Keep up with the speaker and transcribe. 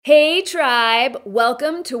Hey tribe,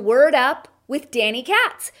 welcome to Word Up with Danny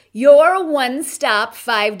Katz, your one-stop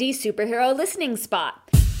 5D superhero listening spot.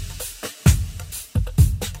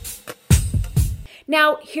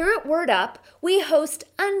 Now, here at Word Up, we host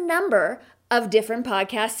a number of different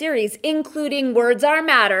podcast series, including Words Are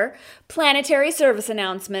Matter, Planetary Service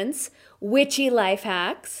Announcements, Witchy Life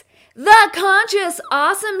Hacks, The Conscious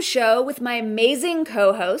Awesome Show with my amazing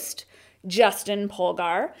co-host, Justin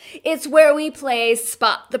Polgar. It's where we play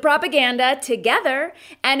Spot the Propaganda together,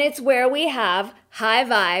 and it's where we have high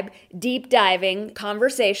vibe, deep diving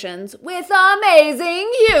conversations with amazing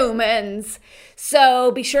humans.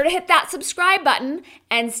 So be sure to hit that subscribe button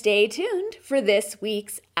and stay tuned for this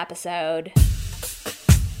week's episode.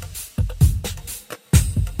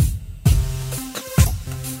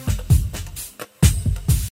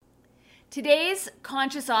 Today's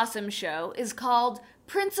Conscious Awesome Show is called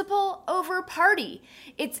Principle Over Party.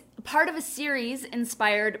 It's part of a series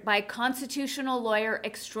inspired by constitutional lawyer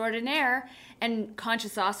extraordinaire and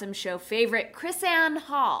Conscious Awesome Show favorite KrisAnne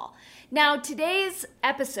Hall. Now, today's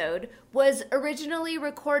episode was originally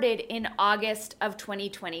recorded in August of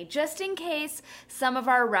 2020, just in case some of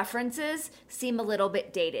our references seem a little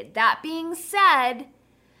bit dated. That being said,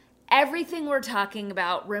 everything we're talking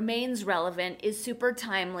about remains relevant, is super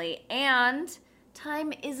timely, and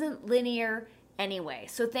time isn't linear anyway.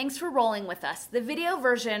 So thanks for rolling with us. The video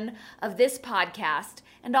version of this podcast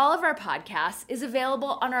and all of our podcasts is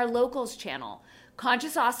available on our Locals channel,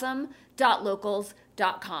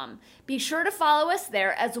 consciousawesome.locals.com. Be sure to follow us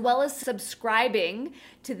there, as well as subscribing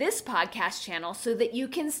to this podcast channel so that you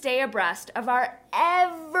can stay abreast of our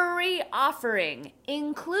every offering,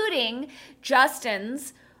 including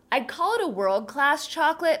Justin's, I'd call it a world-class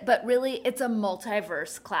chocolate, but really it's a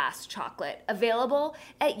multiverse-class chocolate, available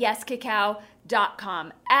at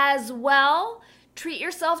yescacao.com. As well, treat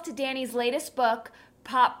yourself to Danny's latest book,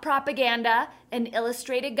 Pop Propaganda, an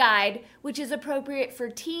illustrated guide, which is appropriate for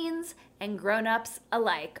teens and grown-ups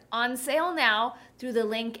alike. On sale now through the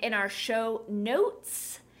link in our show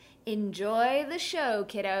notes. Enjoy the show,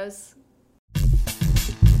 kiddos.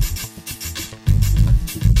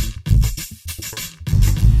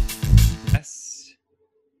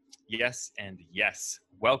 Yes, and yes.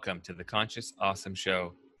 Welcome to the Conscious Awesome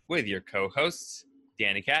Show with your co-hosts,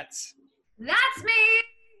 Danny Katz. That's me!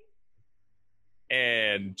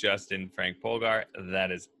 And Justin Frank Polgar. That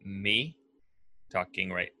is me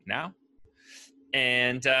talking right now.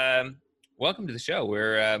 And welcome to the show.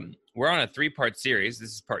 We're on a three-part series.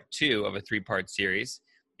 This is part 2 of a 3-part series.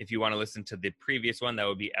 If you want to listen to the previous one, that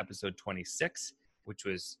would be episode 26, which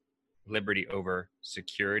was Liberty Over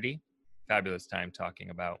Security. Fabulous time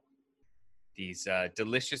talking about these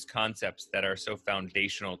delicious concepts that are so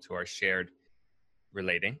foundational to our shared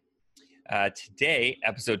relating. Today,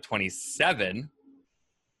 episode 27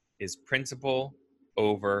 is Principle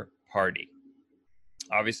Over Party.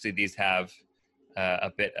 Obviously, these have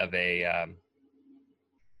a bit of a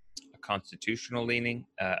constitutional leaning,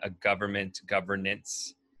 a governance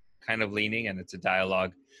kind of leaning, and it's a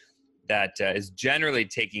dialogue that is generally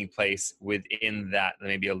taking place within that,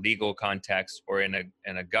 maybe a legal context or in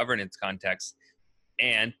a governance context.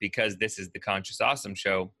 And because this is the Conscious Awesome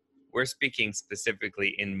Show, we're speaking specifically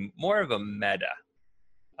in more of a macro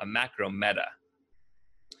meta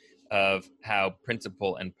of how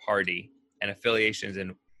principle and party and affiliations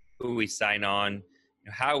and who we sign on,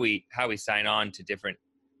 how we sign on to different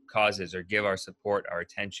causes or give our support, our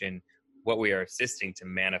attention, what we are assisting to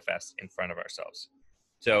manifest in front of ourselves.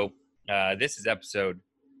 So this is episode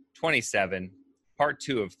 27, part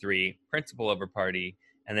 2 of 3, Principle Over Party,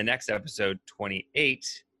 and the next episode, 28,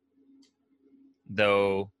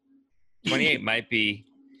 though 28 might be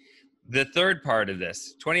the third part of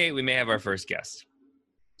this. 28, we may have our first guest.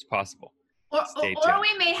 It's possible. Or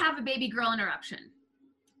we may have a baby girl interruption.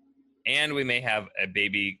 And we may have a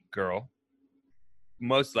baby girl.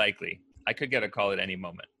 Most likely. I could get a call at any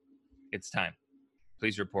moment. It's time.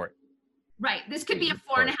 Please report. Right. This could be a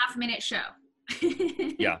 4.5-minute show.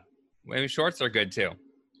 Yeah. I mean, shorts are good too.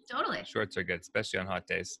 Totally. Shorts are good, especially on hot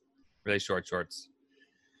days. Really short shorts.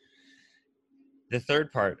 The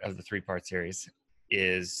third part of the 3-part series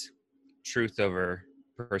is truth over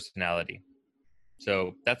personality.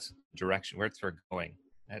 So that's direction where we're going.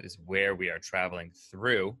 That is where we are traveling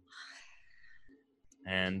through.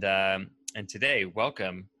 And today,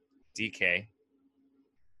 welcome, DK,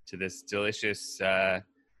 to this delicious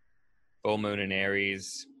full moon in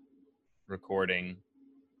Aries recording,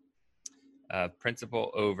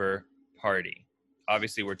 Principle Over Party.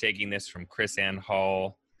 Obviously, we're taking this from KrisAnne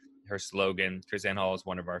Hall, her slogan. KrisAnne Hall is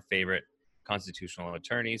one of our favorite constitutional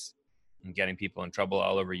attorneys and getting people in trouble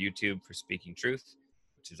all over YouTube for speaking truth.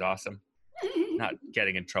 which is awesome. Not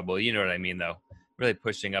getting in trouble. You know what I mean, though. Really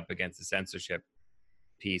pushing up against the censorship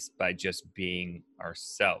piece by just being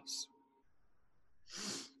ourselves.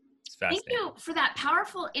 It's fascinating. Thank you for that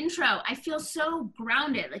powerful intro. I feel so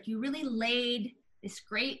grounded. Like you really laid this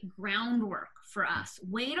great groundwork for us.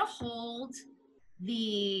 Way to hold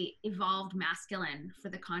the evolved masculine for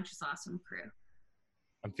the Conscious Awesome crew.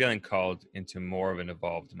 I'm feeling called into more of an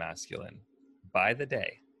evolved masculine by the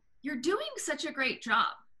day. You're doing such a great job.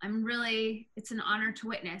 It's an honor to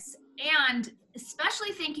witness. And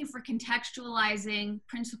especially thank you for contextualizing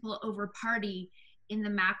principle over party in the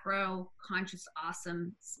macro conscious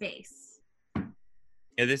awesome space.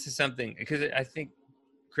 Yeah, this is something, because I think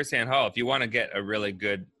KrisAnne Hall, if you want to get a really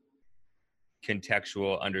good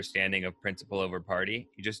contextual understanding of principle over party,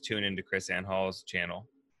 you just tune into KrisAnne Hall's channel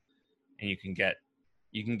and you can get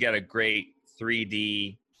a great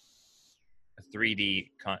 3D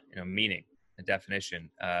meaning, a definition,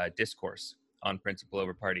 discourse on principle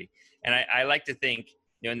over party. And I like to think,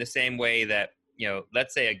 in the same way that,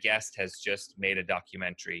 let's say a guest has just made a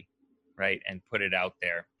documentary, right, and put it out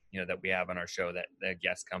there, that we have on our show, that the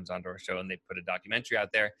guest comes onto our show and they put a documentary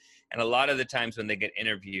out there. And a lot of the times when they get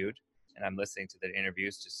interviewed, and I'm listening to the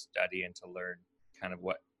interviews to study and to learn kind of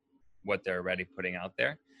what they're already putting out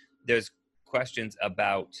there, there's questions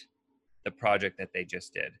about the project that they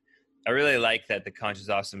just did. I really like that the Conscious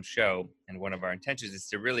Awesome show, and one of our intentions is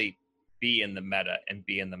to really be in the meta and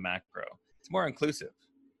be in the macro. It's more inclusive.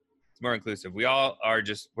 We're all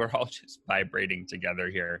just vibrating together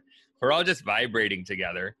here. We're all just vibrating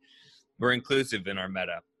together. We're inclusive in our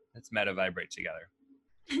meta. Let's meta vibrate together.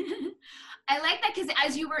 I like that, because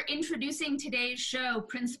as you were introducing today's show,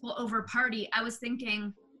 Principle Over Party, I was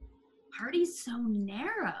thinking, party's so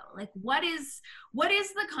narrow. Like, what is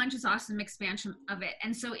the Conscious Awesome expansion of it?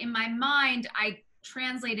 And so in my mind, I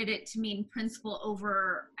translated it to mean principle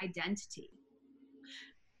over identity.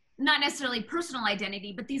 Not necessarily personal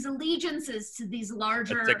identity, but these allegiances to these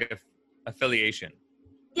larger... It's like affiliation.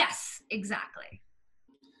 Yes, exactly.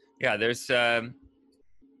 Yeah, there's...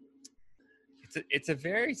 It's a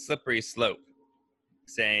very slippery slope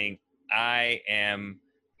saying, I am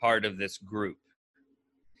part of this group.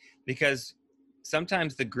 Because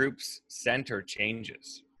sometimes the group's center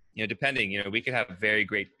changes, depending, we could have you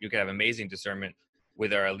could have amazing discernment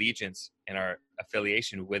with our allegiance and our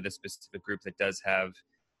affiliation with a specific group that does have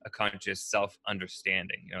a conscious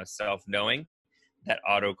self-understanding, a self-knowing that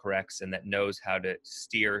auto-corrects and that knows how to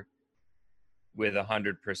steer with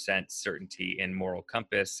 100% certainty in moral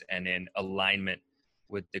compass and in alignment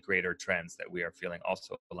with the greater trends that we are feeling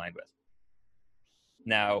also aligned with.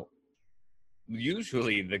 Now,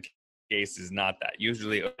 usually the case is not that.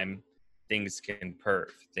 Usually things can perv,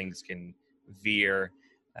 things can veer,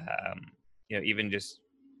 even just,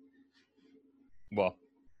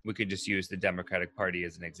 we could just use the Democratic Party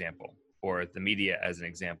as an example, or the media as an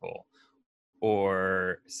example,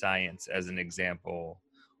 or science as an example,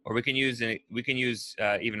 or we can use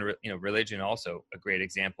even religion also, a great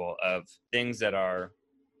example of things that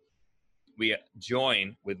we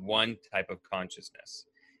join with one type of consciousness.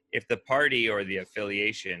 If the party or the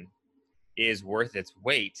affiliation is worth its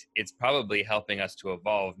weight, it's probably helping us to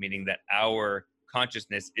evolve, meaning that our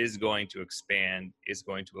consciousness is going to expand, is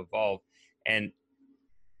going to evolve. And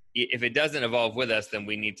if it doesn't evolve with us, then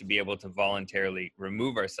we need to be able to voluntarily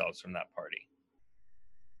remove ourselves from that party.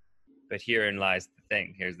 But herein lies the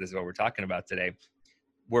thing. This is what we're talking about today.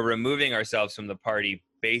 We're removing ourselves from the party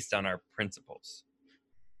based on our principles.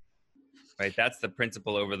 Right? That's the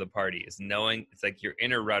principle over the party, is knowing. It's like your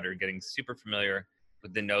inner rudder, getting super familiar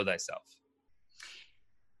with the know thyself.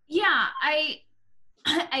 Yeah, I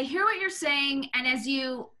hear what you're saying, and as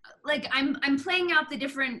you I'm playing out the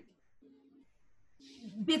different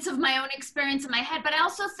bits of my own experience in my head, but I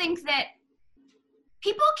also think that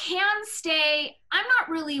people can stay. I'm not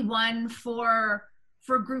really one for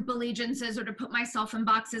group allegiances or to put myself in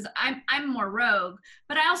boxes. I'm more rogue,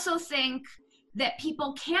 but I also think that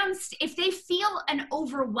people can, if they feel an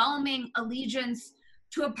overwhelming allegiance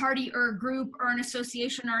to a party or a group or an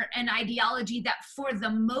association or an ideology that for the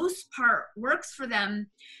most part works for them,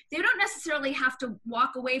 they don't necessarily have to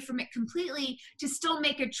walk away from it completely to still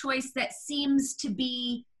make a choice that seems to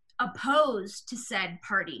be opposed to said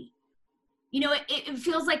party. It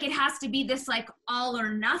feels like it has to be this all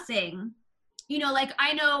or nothing.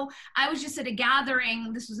 I know I was just at a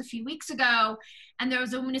gathering, this was a few weeks ago, and there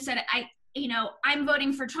was a woman who said, I'm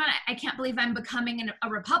voting for Trump. I can't believe I'm becoming a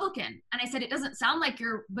Republican. And I said, it doesn't sound like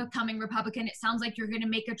you're becoming Republican. It sounds like you're going to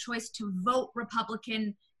make a choice to vote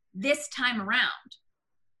Republican this time around.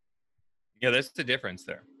 Yeah, there's the difference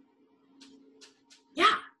there.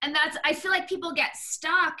 Yeah. And that's, I feel like people get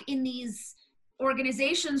stuck in these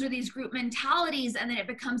organizations or these group mentalities, and then it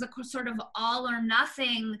becomes a sort of all or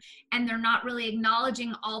nothing, and they're not really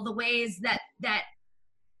acknowledging all the ways that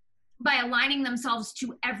by aligning themselves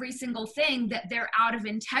to every single thing, that they're out of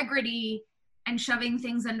integrity and shoving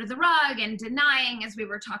things under the rug and denying, as we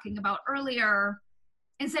were talking about earlier,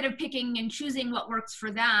 instead of picking and choosing what works for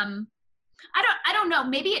them. I don't know,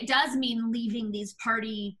 maybe it does mean leaving these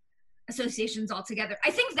party associations altogether. I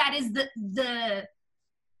think that is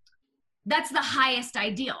that's the highest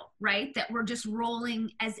ideal, right? That we're just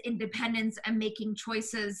rolling as independents and making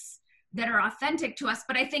choices that are authentic to us.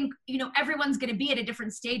 But I think, you know, everyone's going to be at a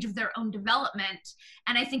different stage of their own development.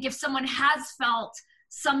 And I think if someone has felt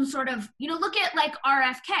some sort of, you know, look at like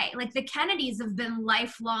RFK, like the Kennedys have been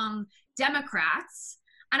lifelong Democrats.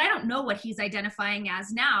 And I don't know what he's identifying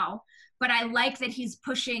as now, but I like that he's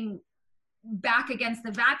pushing back against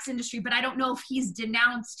the vax industry, but I don't know if he's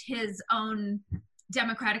denounced his own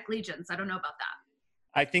Democratic legions. I don't know about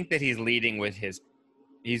that. I think that he's leading with his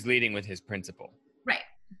principle. Right.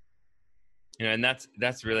 You know, and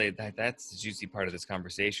that's really that's the juicy part of this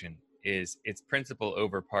conversation, is it's principle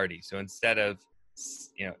over party. So instead of,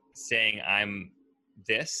 you know, saying I'm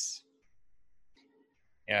this,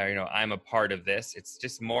 you know, I'm a part of this, it's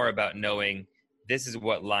just more about knowing this is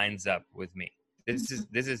what lines up with me. This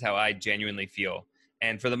is how I genuinely feel.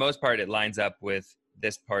 And for the most part, it lines up with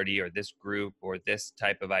this party or this group or this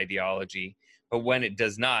type of ideology. But when it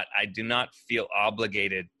does not, I do not feel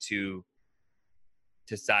obligated to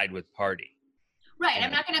side with party. Right.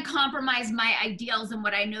 I'm not going to compromise my ideals and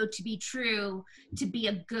what I know to be true to be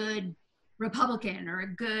a good Republican or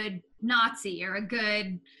a good Nazi or a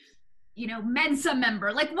good, you know, Mensa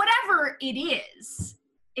member, like whatever it is.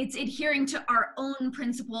 It's adhering to our own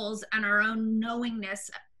principles and our own knowingness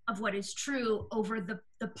of what is true over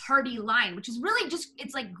the party line, which is really just,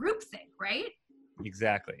 it's like groupthink, right?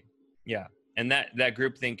 Exactly. Yeah. And that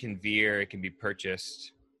groupthink can veer, it can be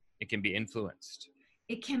purchased, it can be influenced.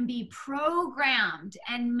 It can be programmed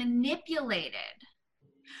and manipulated.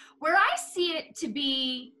 Where I see it to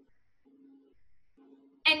be,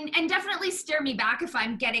 and definitely steer me back if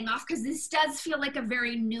I'm getting off, because this does feel like a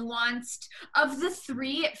very nuanced, of the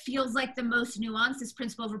three, it feels like the most nuanced is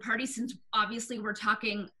principle over party, since obviously we're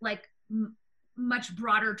talking like much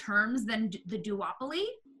broader terms than the duopoly.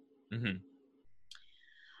 Mm-hmm.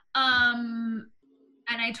 And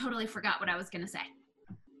I totally forgot what I was going to say.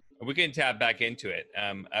 We can tap back into it.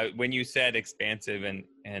 When you said expansive and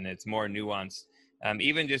it's more nuanced,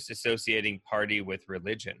 even just associating party with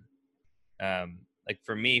religion. Like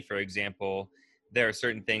for me, for example, there are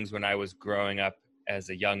certain things when I was growing up as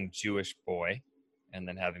a young Jewish boy and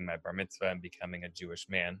then having my bar mitzvah and becoming a Jewish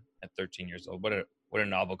man at 13 years old. What a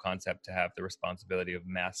novel concept to have the responsibility of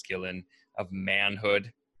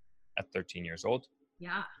manhood at 13 years old.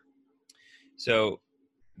 Yeah. So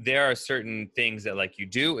there are certain things that like you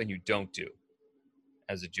do and you don't do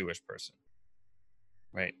as a Jewish person,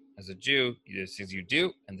 right? As a Jew, there's things you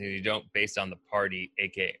do and things you don't based on the party,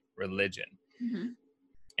 aka religion. Mm-hmm.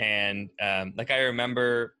 And like I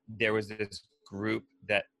remember there was this group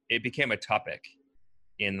that it became a topic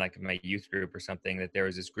in like my youth group or something, that there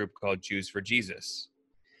was this group called Jews for Jesus.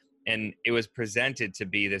 And it was presented to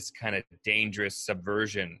be this kind of dangerous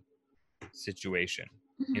subversion situation.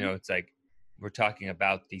 Mm-hmm. You know, it's like we're talking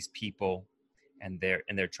about these people and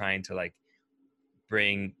they're trying to like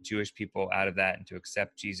bring Jewish people out of that and to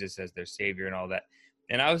accept Jesus as their savior and all that.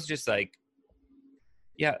 And I was just like,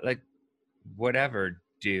 yeah, like whatever,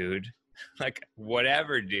 dude. Like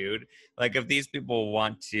whatever, dude. Like if these people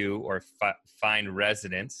want to or find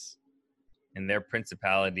residence and their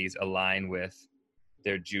principalities align with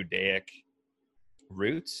their Judaic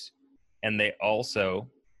roots, and they also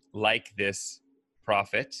like this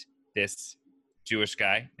prophet, this Jewish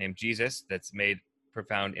guy named Jesus that's made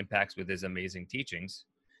profound impacts with his amazing teachings,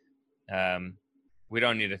 we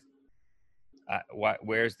don't need to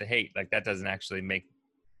where's the hate? Like that doesn't actually make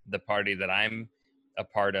the party that I'm a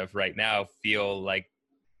part of right now feel like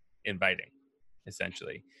inviting,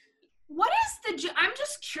 essentially. What is the Jew? I'm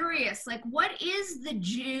just curious, like what is the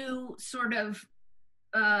Jew sort of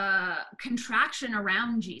contraction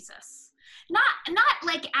around Jesus? Not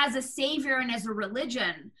like as a savior and as a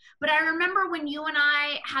religion, but I remember when you and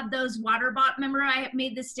I had those water bottles, remember I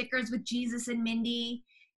made the stickers with Jesus and Mindy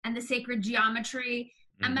and the sacred geometry.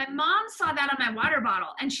 And my mom saw that on my water bottle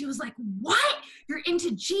and she was like, what? You're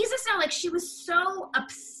into Jesus now? Like she was so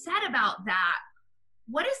upset about that.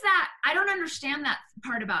 What is that? I don't understand that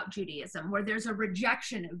part about Judaism where there's a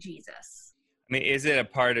rejection of Jesus. I mean, is it a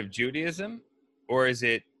part of Judaism or is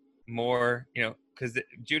it more, you know, because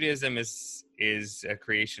Judaism is is a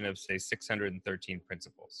creation of, say, 613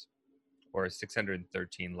 principles or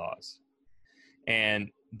 613 laws. And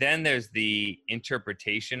then there's the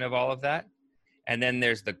interpretation of all of that. And then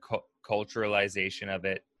there's the culturalization of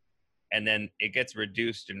it. And then it gets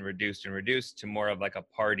reduced and reduced and reduced to more of like a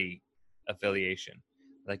party affiliation.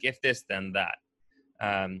 Like, if this, then that.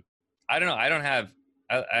 I don't know. I don't have,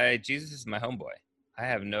 Jesus is my homeboy. I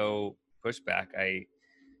have no pushback. I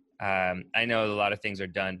know a lot of things are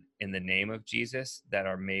done in the name of Jesus that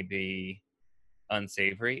are maybe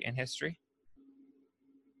unsavory in history.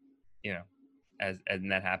 You know,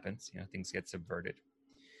 and that happens, you know, things get subverted.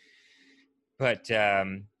 But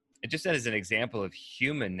it just as an example of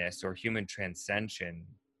humanness or human transcension.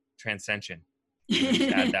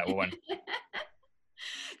 Add that one.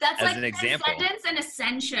 That's as like an example. transcendence and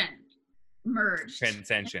ascension merged.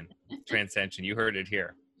 Transcension. You heard it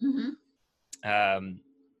here. Mm-hmm.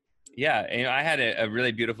 Yeah, you know, I had a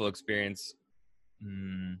really beautiful experience,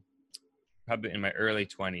 probably in my early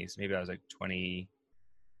 20s. Maybe I was like 23.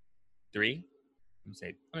 I'm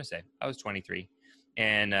gonna say I was 23,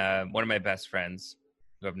 and one of my best friends,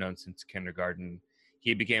 who I've known since kindergarten,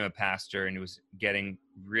 he became a pastor, and he was getting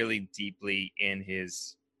really deeply into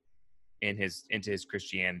his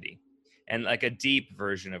Christianity, and like a deep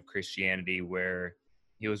version of Christianity where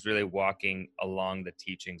he was really walking along the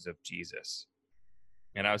teachings of Jesus.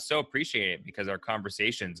 And I was so appreciative because our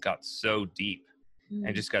conversations got so deep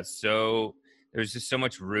and just got so, there's just so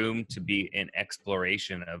much room to be in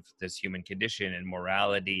exploration of this human condition and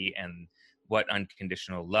morality and what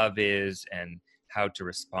unconditional love is and how to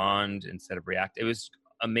respond instead of react. It was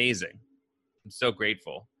amazing. I'm so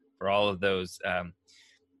grateful for all of those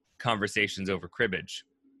conversations over cribbage.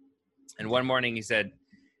 And one morning he said,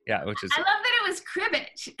 yeah, which is, I love that it was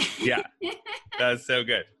cribbage. Yeah, that was so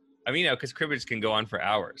good. I mean, you know, because cribbage can go on for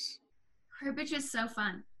hours. Cribbage is so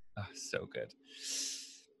fun. Oh, so good.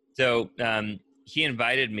 So he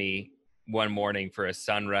invited me one morning for a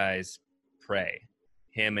sunrise pray.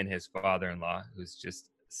 Him and his father-in-law, who's just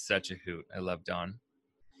such a hoot. I love Don.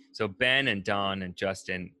 So Ben and Don and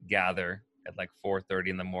Justin gather at like 4:30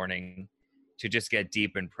 in the morning to just get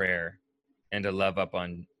deep in prayer and to love up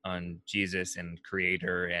on Jesus and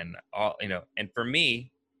Creator and all, you know. And for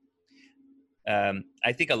me,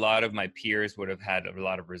 I think a lot of my peers would have had a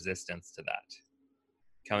lot of resistance to that,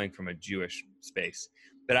 coming from a Jewish space.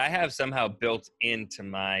 But I have somehow built into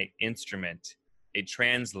my instrument a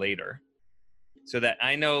translator so that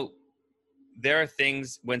I know there are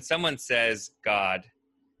things when someone says God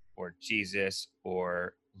or Jesus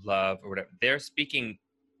or love or whatever, they're speaking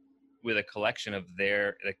with a collection of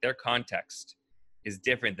their context is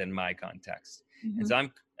different than my context. Mm-hmm. And so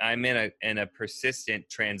I'm in a persistent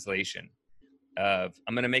translation of,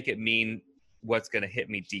 I'm going to make it mean what's going to hit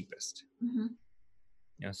me deepest. Mm-hmm.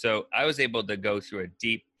 You know, so I was able to go through a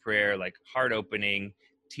deep prayer, like heart opening,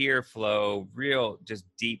 tear flow, real just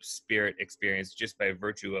deep spirit experience just by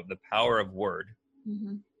virtue of the power of word.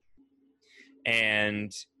 Mm-hmm.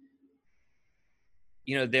 And,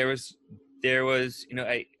 you know, there was, you know,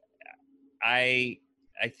 I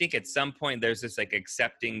think at some point there's this like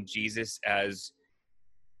accepting Jesus as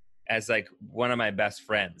like one of my best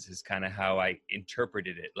friends is kind of how I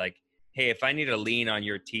interpreted it. Like, hey, if I need to lean on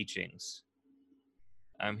your teachings,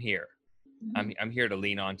 I'm here. Mm-hmm. I'm here to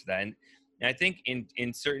lean on to that. And I think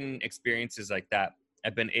in certain experiences like that,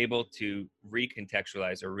 I've been able to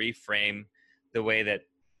recontextualize or reframe the way that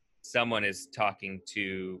someone is talking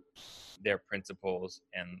to their principles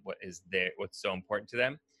and what's so important to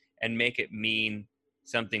them, and make it mean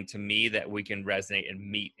something to me that we can resonate and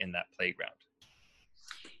meet in that playground.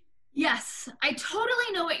 Yes, I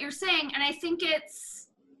totally know what you're saying. And I think it's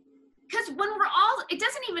because when we're all, it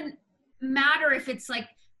doesn't even matter if it's like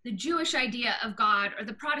the Jewish idea of God or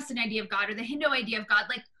the Protestant idea of God or the Hindu idea of God,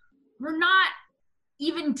 like we're not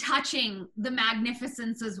even touching the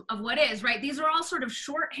magnificence of what is, right? These are all sort of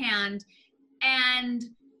shorthand. And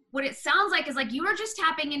what it sounds like is like you are just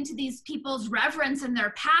tapping into these people's reverence and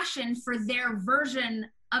their passion for their version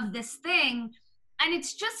of this thing. And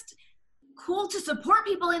it's just cool to support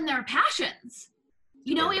people in their passions.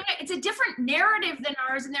 You know, it's a different narrative than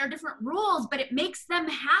ours and there are different rules, but it makes them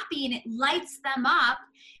happy and it lights them up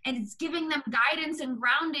and it's giving them guidance and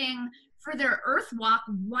grounding for their earth walk.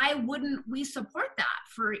 Why wouldn't we support that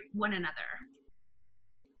for one another?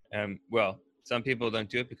 Well, some people don't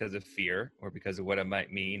do it because of fear or because of what it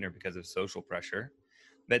might mean or because of social pressure.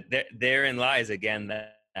 But therein lies, again,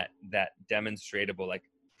 that demonstratable like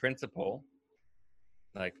principle,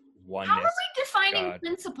 like oneness. How are we defining God.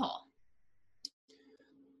 Principle?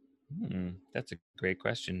 That's a great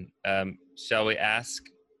question. Shall we ask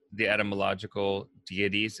the etymological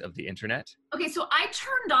deities of the internet? Okay, so I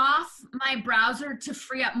turned off my browser to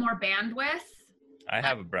free up more bandwidth. I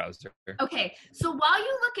have a browser. Okay, so while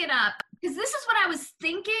you look it up, because this is what I was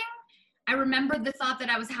thinking, I remembered the thought that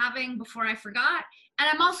I was having before I forgot, and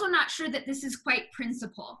I'm also not sure that this is quite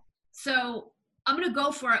principle. So I'm going to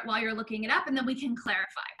go for it while you're looking it up, and then we can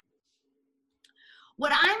clarify.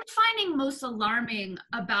 What I'm finding most alarming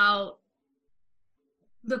about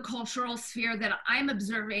the cultural sphere that I'm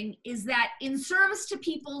observing is that in service to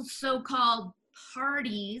people's so-called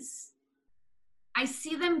parties, I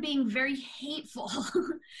see them being very hateful,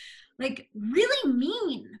 like really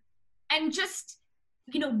mean, and just,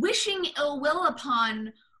 wishing ill will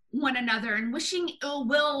upon one another and wishing ill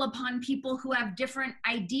will upon people who have different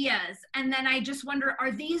ideas. And then I just wonder, are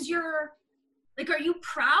you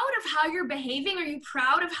proud of how you're behaving? Are you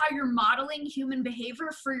proud of how you're modeling human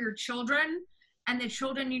behavior for your children and the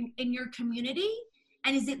children in your community?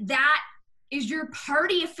 And is your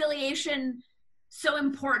party affiliation so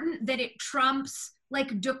important that it trumps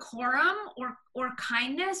like decorum or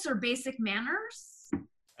kindness or basic manners?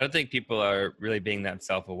 I don't think people are really being that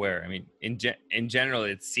self-aware. I mean, in general,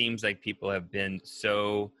 it seems like people have been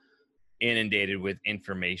so inundated with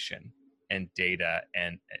information and data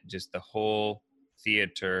and just the whole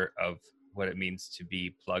theater of what it means to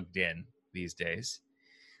be plugged in these days,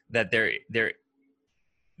 that there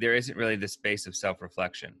isn't really the space of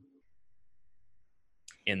self-reflection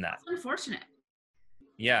in that. That's unfortunate.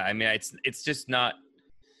 Yeah, I mean, it's just not,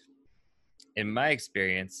 in my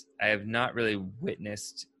experience, I have not really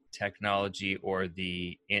witnessed technology or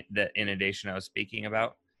the inundation I was speaking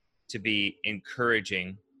about to be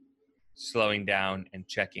encouraging slowing down and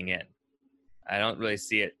checking in. I don't really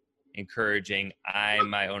see it encouraging I'm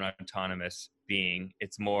my own autonomous being.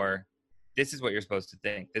 It's more, this is what you're supposed to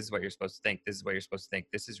think. This is what you're supposed to think. This is what you're supposed to think.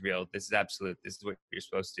 This is real. This is absolute. This is what you're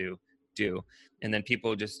supposed to do. And then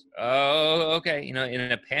people just, oh, okay, in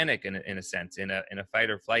a panic, in a sense, in a fight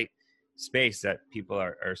or flight space that people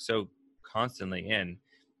are so constantly in,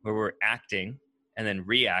 where we're acting and then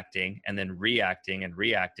reacting and then reacting and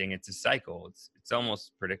reacting. It's a cycle. It's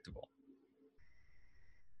almost predictable.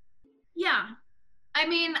 Yeah. I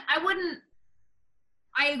mean,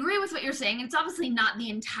 I agree with what you're saying. It's obviously not the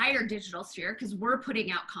entire digital sphere because we're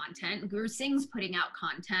putting out content. Guru Singh's putting out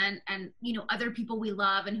content, and other people we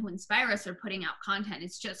love and who inspire us are putting out content.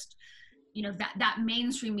 It's just that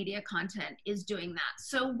mainstream media content is doing that.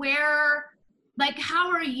 So how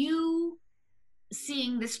are you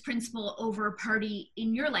seeing this principle over party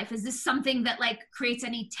in your life? Is this something that creates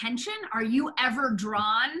any tension? Are you ever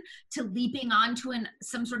drawn to leaping onto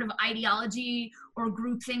some sort of ideology or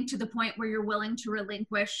groupthink to the point where you're willing to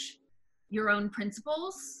relinquish your own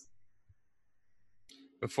principles?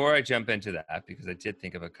 Before I jump into that, because I did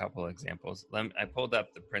think of a couple examples, I pulled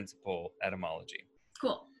up the principle etymology.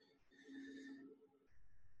 Cool.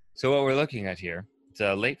 So what we're looking at here, it's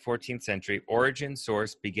a late 14th century, origin,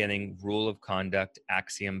 source, beginning, rule of conduct,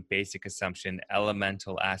 axiom, basic assumption,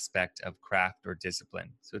 elemental aspect of craft or discipline.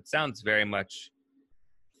 So it sounds very much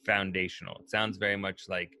foundational. It sounds very much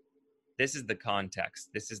like this is the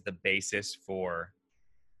context. This is the basis for,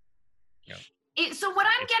 So what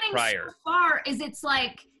I'm getting so far is it's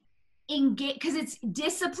engage, because it's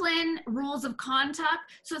discipline, rules of conduct.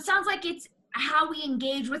 So it sounds like it's how we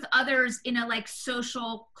engage with others in a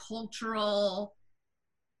social, cultural,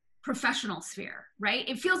 professional sphere, right?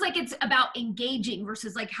 It feels like it's about engaging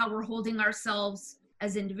versus how we're holding ourselves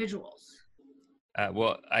as individuals.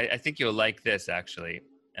 Well, I think you'll like this actually,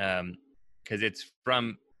 because it's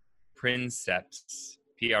from Princeps,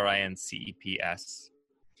 Princeps,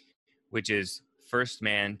 which is first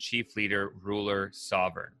man, chief leader, ruler,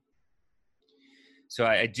 sovereign. So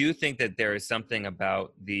I do think that there is something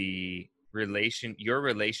about your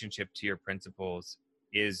relationship to your principles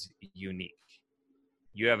is unique.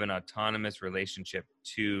 You have an autonomous relationship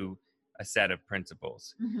to a set of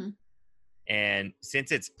principles. Mm-hmm. And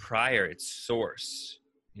since it's prior, it's source,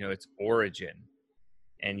 it's origin,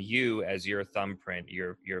 and you as your thumbprint,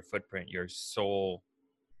 your footprint, your soul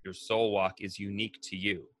walk is unique to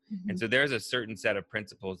you. Mm-hmm. And so there's a certain set of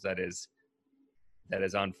principles that is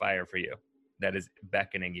on fire for you, that is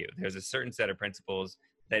beckoning you. There's a certain set of principles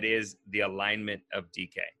that is the alignment of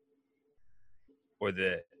DK, or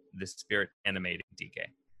the spirit animating DK.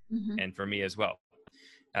 Mm-hmm. And for me as well.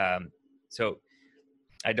 So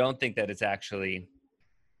I don't think that it's actually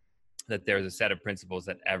that there's a set of principles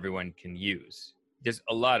that everyone can use. There's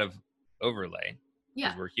a lot of overlay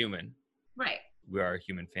because we're human. Right. We are a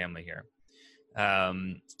human family here.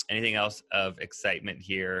 Anything else of excitement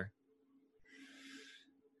here?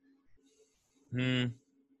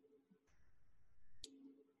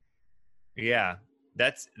 Yeah,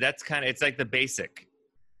 that's kind of, it's like the basic,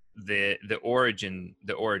 the origin.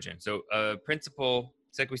 So principle,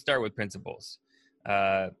 it's like we start with principles,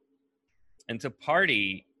 and to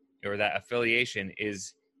party or that affiliation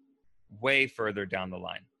is way further down the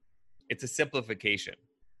line. It's a simplification.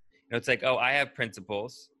 It's like, oh, I have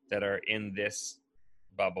principles that are in this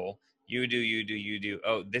bubble. You do.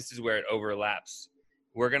 Oh, this is where it overlaps.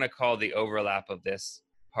 We're going to call the overlap of this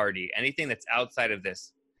party. Anything that's outside of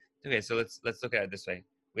this. Okay, so let's look at it this way.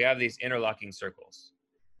 We have these interlocking circles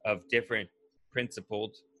of different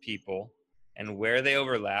principled people, and where they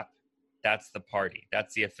overlap, that's the party.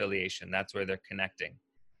 That's the affiliation. That's where they're connecting.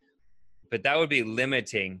 But that would be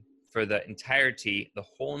limiting for the entirety, the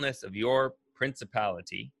wholeness of your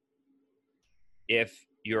principality, if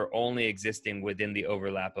you're only existing within the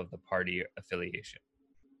overlap of the party affiliation.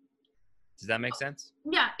 Does that make sense?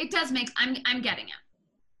 Yeah, it does make. I'm getting it.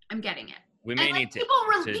 I'm getting it. We may need to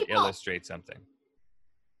illustrate something.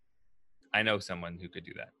 I know someone who could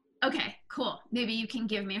do that. Okay, cool. Maybe you can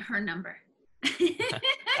give me her number.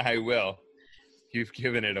 I will. You've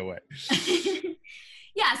given it away.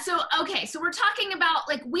 Yeah, so we're talking about,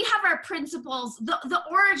 like, we have our principles. The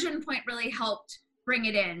origin point really helped bring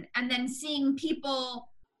it in, and then seeing people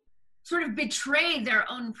sort of betray their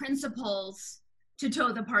own principles to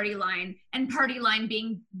toe the party line, and party line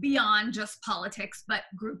being beyond just politics but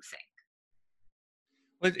groupthink.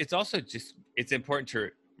 Well, it's also just, it's important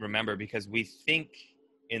to remember, because we think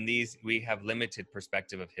in these, we have limited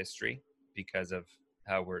perspective of history because of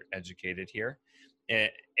how we're educated here.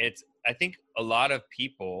 It's, I think a lot of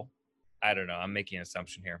people, I don't know, I'm making an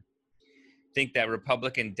assumption here, think that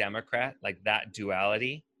Republican Democrat, like that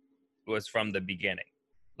duality, was from the beginning.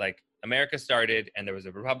 Like, America started and there was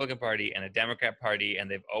a Republican Party and a Democrat Party, and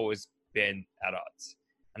they've always been at odds.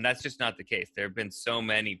 And that's just not the case. There have been so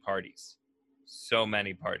many parties.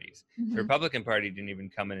 Mm-hmm. The Republican Party didn't even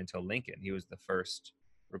come in until Lincoln. He was the first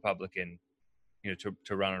Republican,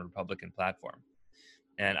 to run on a Republican platform.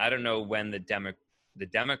 And I don't know when the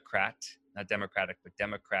Democrat, not Democratic, but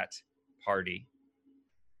Democrat Party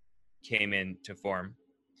came in to form.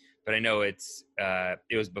 But I know it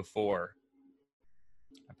was before.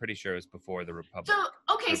 I'm pretty sure it was before the Republican.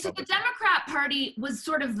 So the Democrat Party was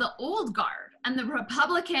sort of the old guard, and the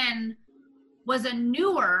Republican was a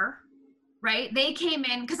newer, right? They came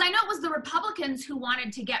in, because I know it was the Republicans who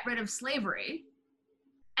wanted to get rid of slavery,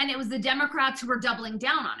 and it was the Democrats who were doubling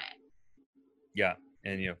down on it. Yeah,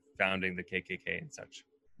 and founding the KKK and such.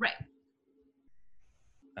 Right.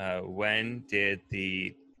 When did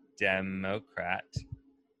the Democrat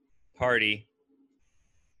Party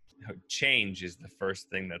change is the first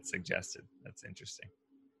thing that's suggested. That's interesting.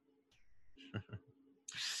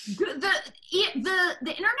 The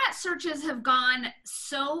internet searches have gone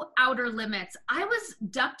so outer limits. I was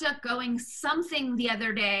DuckDuckGoing something the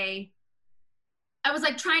other day. I was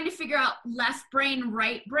like trying to figure out left brain,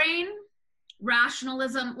 right brain,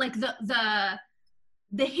 rationalism, like the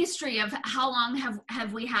history of how long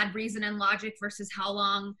have we had reason and logic versus how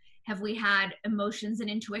long have we had emotions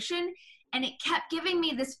and intuition. And it kept giving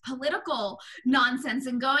me this political nonsense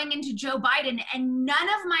and going into Joe Biden, and none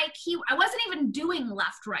of my I wasn't even doing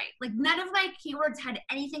left, right. Like, none of my keywords had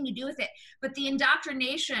anything to do with it, but the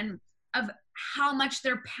indoctrination of how much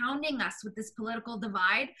they're pounding us with this political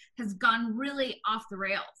divide has gone really off the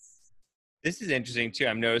rails. This is interesting too.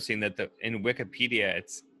 I'm noticing that in Wikipedia,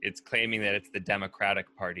 it's claiming that it's the Democratic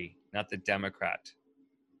Party, not the Democrat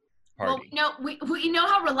Party. Well, we know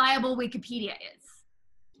how reliable Wikipedia is.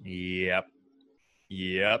 Yep.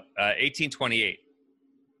 1828.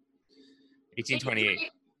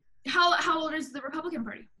 1828. How old is the Republican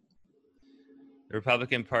Party? The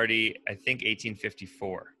Republican Party, I think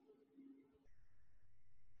 1854.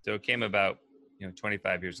 So it came about,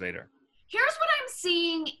 25 years later. Here's what I'm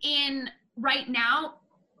seeing in right now,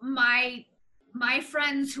 my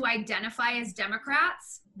friends who identify as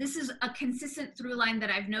Democrats, this is a consistent through line that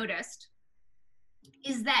I've noticed,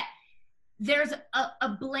 is that there's a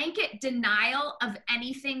blanket denial of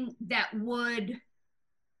anything that would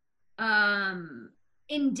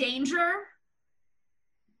endanger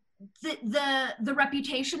the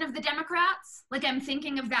reputation of the Democrats. Like, I'm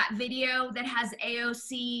thinking of that video that has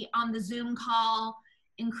AOC on the Zoom call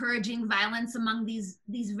encouraging violence among these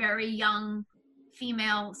very young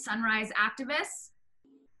female Sunrise activists.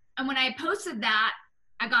 And when I posted that,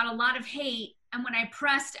 I got a lot of hate. And when I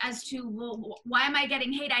pressed as to, well, why am I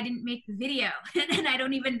getting hate? I didn't make the video. And I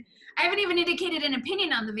haven't even indicated an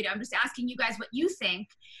opinion on the video. I'm just asking you guys what you think.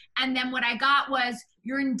 And then what I got was,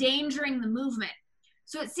 you're endangering the movement.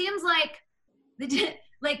 So it seems like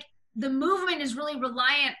the movement is really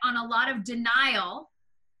reliant on a lot of denial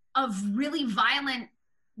of really violent,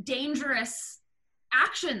 dangerous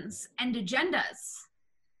actions and agendas.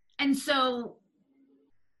 And so,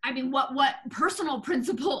 I mean, what personal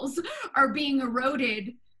principles are being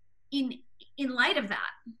eroded in light of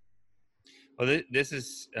that? Well, this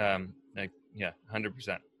is like, yeah,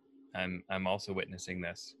 100%. I'm also witnessing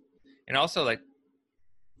this, and also, like,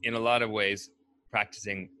 in a lot of ways,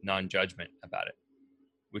 practicing non-judgment about it,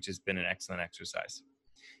 which has been an excellent exercise.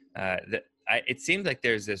 It seems like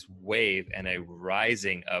there's this wave and a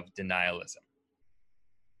rising of denialism,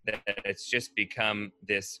 that it's just become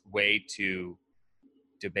this way to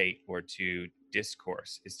debate or to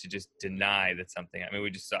discourse, is to just deny that something, I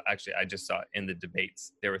mean, I just saw in the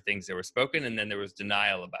debates, there were things that were spoken and then there was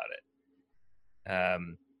denial about it.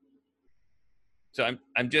 So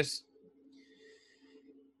I'm just,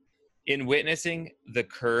 in witnessing the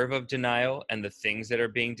curve of denial and the things that are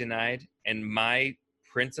being denied, and my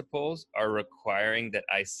principles are requiring that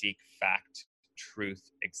I seek fact,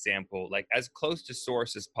 truth, example, like as close to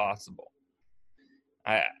source as possible.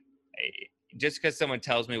 I just because someone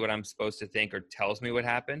tells me what I'm supposed to think or tells me what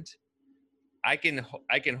happened, I can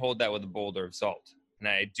hold that with a boulder of salt, and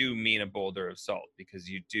I do mean a boulder of salt, because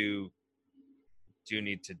you do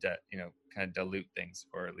need to kind of dilute things,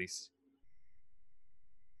 or at least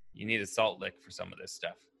you need a salt lick for some of this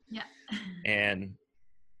stuff. Yeah. And,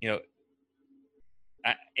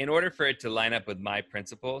 in order for it to line up with my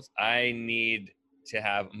principles, I need to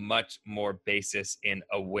have much more basis in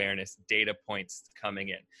awareness, data points coming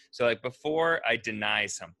in. So, like, before I deny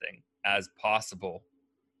something as possible,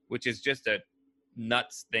 which is just a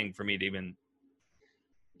nuts thing for me to even,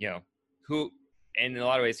 in a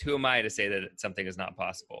lot of ways, who am I to say that something is not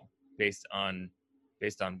possible based on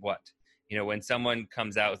what? When someone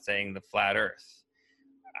comes out saying the flat earth,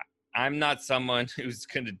 I'm not someone who's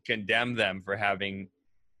going to condemn them for having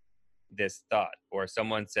this thought. Or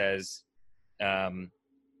someone says,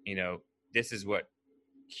 this is what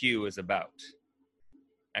Q is about.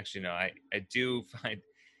 Actually, no, I do find,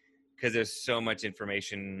 because there's so much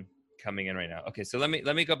information coming in right now. Okay, so let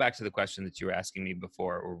me go back to the question that you were asking me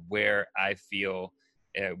before, or where I feel,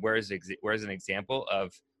 where's an example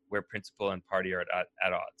of where principle and party are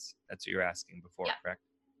at odds. That's what you were asking before, yeah. Correct?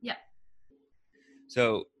 Yeah.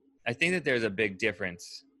 So I think that there's a big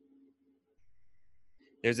difference.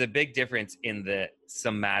 There's a big difference in the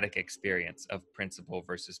somatic experience of principle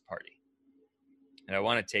versus party. And I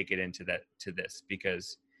want to take it to this,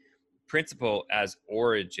 because principle as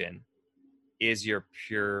origin is your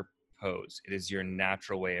pure pose. It is your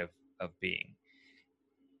natural way of being.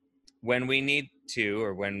 When we need to,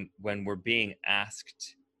 or when we're being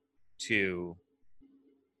asked to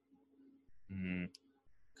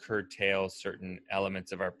curtail certain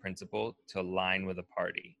elements of our principle to align with a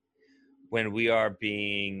party, when we are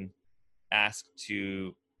being asked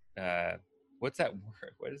to, what's that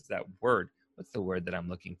word? What is that word? What's the word that I'm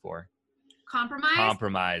looking for?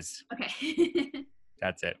 Compromise? Okay.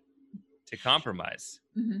 That's it. To compromise.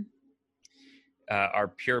 Mm-hmm. Our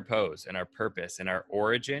pure pose and our purpose and our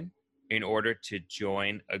origin in order to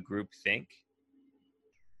join a group think.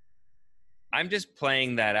 I'm just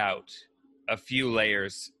playing that out a few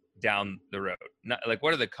layers down the road. Not, like,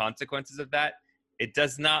 what are the consequences of that? It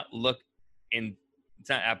does not look it's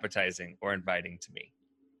not appetizing or inviting to me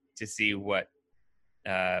to see what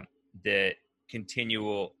the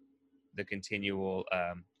continual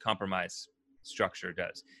compromise structure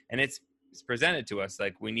does. And it's presented to us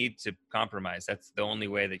like we need to compromise. That's the only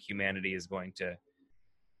way that humanity is going to.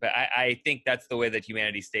 But I think that's the way that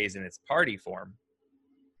humanity stays in its party form,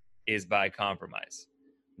 is by compromise.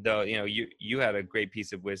 Though, you had a great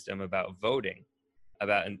piece of wisdom about voting,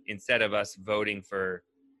 about instead of us voting for,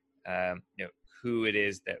 who it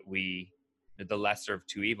is that the lesser of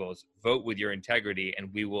two evils, vote with your integrity,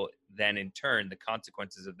 and we will then, in turn, the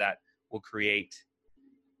consequences of that will create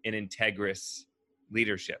an integrous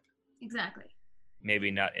leadership. Exactly. Maybe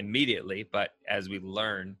not immediately, but as we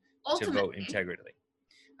learn Ultimately. to vote integrally.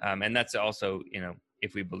 And that's also,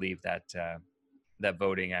 if we believe that that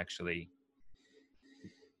voting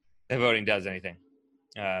does anything.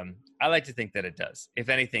 I like to think that it does. If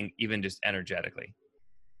anything, even just energetically.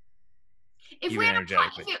 If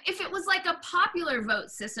it was like a popular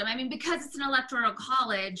vote system, I mean, because it's an electoral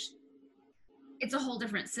college, it's a whole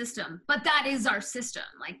different system. But that is our system.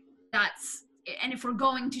 Like, and if we're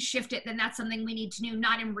going to shift it, then that's something we need to do,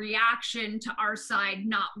 not in reaction to our side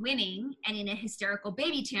not winning and in a hysterical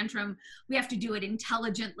baby tantrum. We have to do it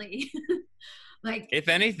intelligently. Like, if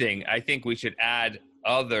anything, I think we should add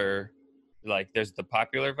other, like, there's the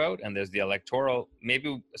popular vote and there's the electoral,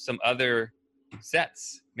 maybe some other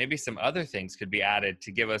sets. Maybe some other things could be added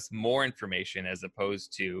to give us more information as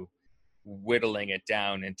opposed to whittling it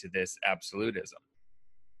down into this absolutism.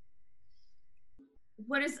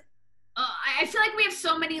 What is, I feel like we have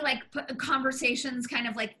so many like conversations, kind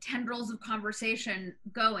of like tendrils of conversation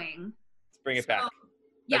going. Let's bring it back.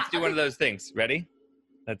 Yeah, Let's do one of those things. Ready?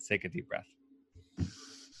 Let's take a deep breath.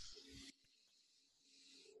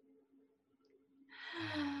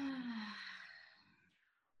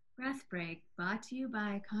 Breath break brought to you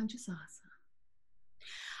by Conscious Awesome.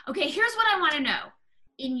 Okay, here's what I want to know.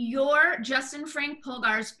 In your Justin Frank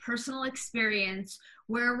Polgar's personal experience,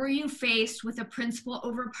 where were you faced with a principle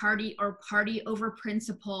over party or party over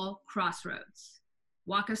principle crossroads?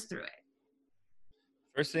 Walk us through it.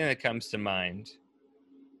 First thing that comes to mind,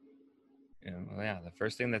 the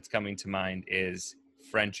first thing that's coming to mind is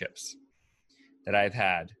friendships that I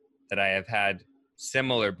have had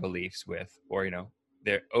similar beliefs with, or,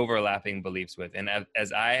 they're overlapping beliefs with. And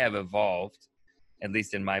as I have evolved, at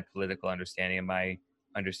least in my political understanding and my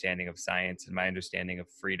understanding of science and my understanding of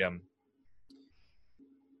freedom,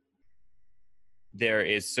 there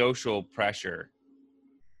is social pressure.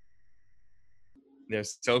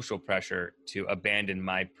 There's social pressure to abandon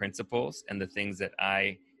my principles and the things that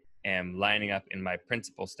I am lining up in my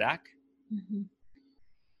principle stack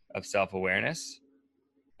of self-awareness,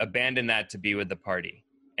 abandon that to be with the party.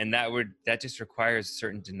 And that just requires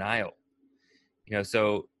certain denial,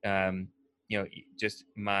 just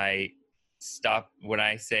my stop when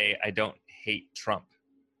I say I don't hate Trump,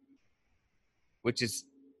 which is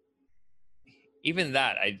even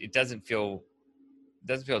that it doesn't feel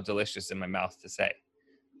delicious in my mouth to say.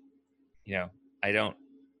 I don't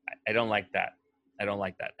like that. I don't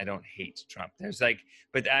like that. I don't hate Trump.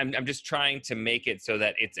 But I'm just trying to make it so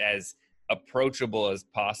that it's as approachable as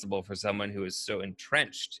possible for someone who is so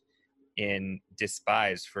entrenched in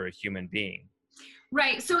despise for a human being.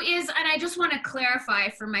 Right. So and I just want to clarify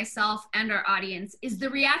for myself and our audience, is the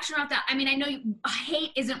reaction of that, I mean, I know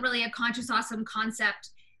hate isn't really a Conscious Awesome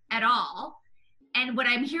concept at all. And what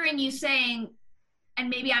I'm hearing you saying, and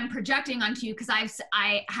maybe I'm projecting onto you because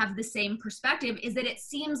I have the same perspective, is that it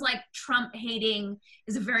seems like Trump hating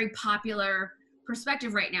is a very popular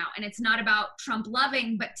perspective right now. And it's not about Trump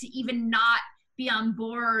loving, but to even not be on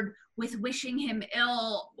board with wishing him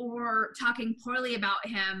ill or talking poorly about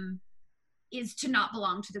him is to not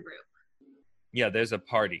belong to the group. Yeah, there's a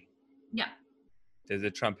party. Yeah. There's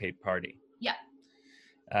a Trump hate party. Yeah.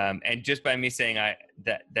 And just by me saying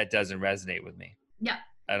that doesn't resonate with me. Yeah.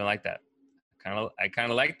 I don't like that. I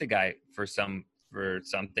kind of like the guy for some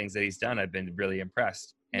things that he's done. I've been really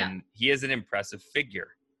impressed. And he is an impressive figure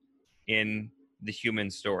in the human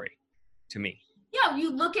story to me. Yeah, you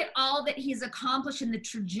look at all that he's accomplished in the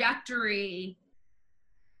trajectory,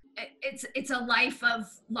 it's a life of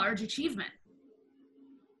large achievement.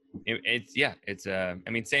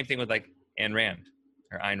 Same thing with like Ayn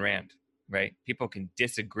Rand, right? People can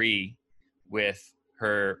disagree with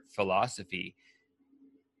her philosophy,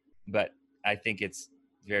 but I think it's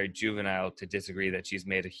very juvenile to disagree that she's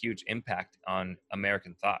made a huge impact on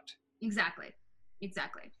American thought. Exactly.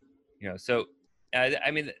 So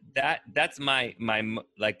that's my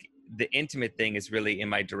like the intimate thing is really in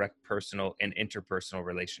my direct personal and interpersonal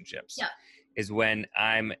relationships. Yeah. Is when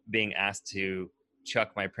I'm being asked to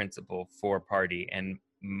chuck my principle for party, and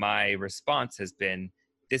my response has been,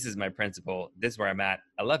 this is my principle, this is where I'm at,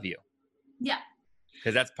 I love you. Yeah.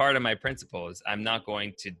 Because that's part of my principle, is I'm not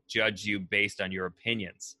going to judge you based on your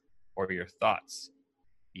opinions or your thoughts,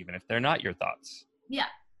 even if they're not your thoughts. Yeah.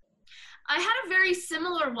 I had a very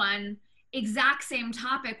similar one, exact same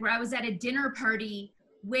topic, where I was at a dinner party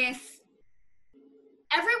with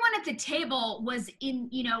everyone at the table was in,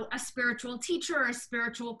 a spiritual teacher or a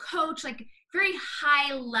spiritual coach, like very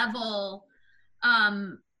high level,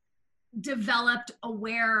 developed,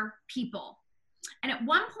 aware people. And at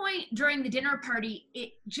one point during the dinner party,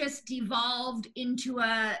 it just devolved into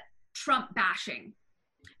a Trump bashing.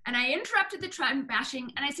 And I interrupted the Trump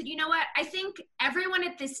bashing and I said, you know what? I think everyone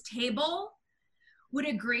at this table would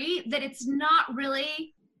agree that it's not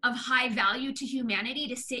really of high value to humanity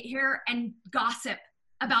to sit here and gossip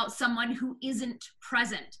about someone who isn't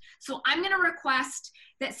present. So I'm going to request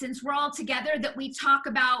that since we're all together, that we talk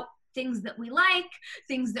about things that we like,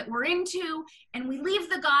 things that we're into, and we leave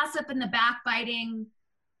the gossip and the backbiting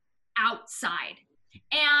outside.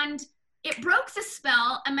 And it broke the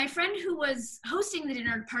spell. And my friend who was hosting the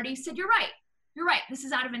dinner party said, you're right. This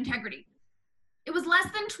is out of integrity. It was less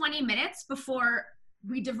than 20 minutes before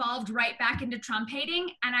we devolved right back into Trump hating.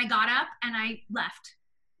 And I got up and I left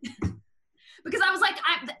because I was like,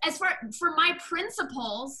 for my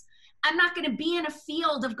principles, I'm not going to be in a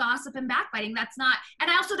field of gossip and backbiting. That's not, and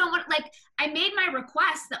I also don't want, like, I made my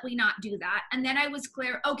request that we not do that. And then I was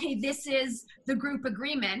clear, okay, this is the group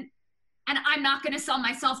agreement, and I'm not going to sell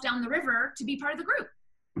myself down the river to be part of the group.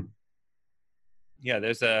 Yeah,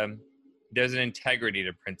 there's an integrity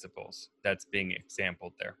to principles that's being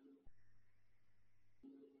exampled there.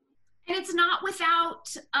 And it's not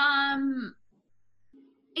without,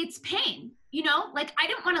 it's pain. You know, like, I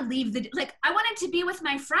didn't want to leave I wanted to be with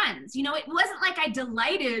my friends. You know, it wasn't like I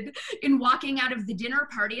delighted in walking out of the dinner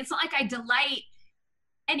party. It's not like I delight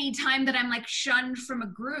anytime that I'm like shunned from a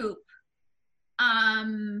group.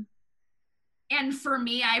 And for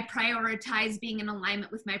me, I prioritize being in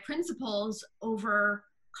alignment with my principles over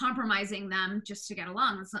compromising them just to get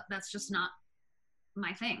along. That's just not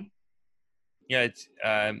my thing. Yeah, it's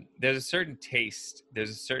there's a certain taste, there's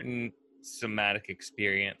a certain somatic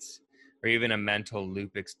experience, or even a mental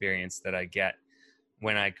loop experience that I get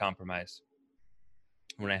when I compromise,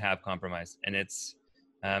 when I have compromised. And it's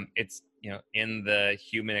you know, in the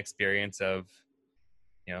human experience of,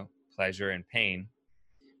 you know, pleasure and pain,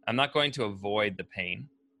 I'm not going to avoid the pain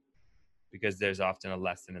because there's often a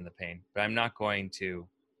lesson in the pain, but I'm not going to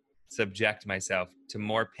subject myself to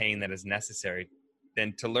more pain that is necessary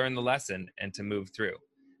than to learn the lesson and to move through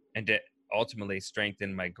and to ultimately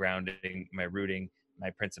strengthen my grounding, my rooting, my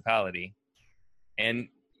principality. And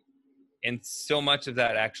so much of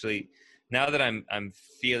that, actually, now that I'm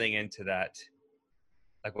feeling into that,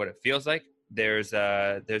 like what it feels like, there's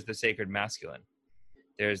the sacred masculine,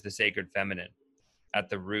 there's the sacred feminine at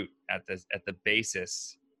the root, at the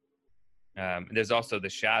basis. There's also the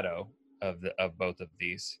shadow of both of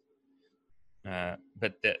these.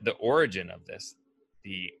 But the origin of this,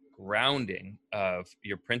 the grounding of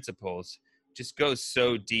your principles, just goes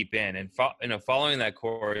so deep in, and following that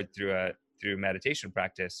chord through meditation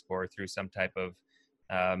practice or through some type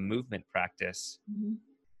of movement practice, mm-hmm.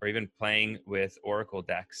 or even playing with oracle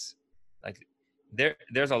decks. Like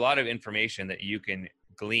there's a lot of information that you can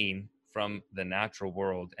glean from the natural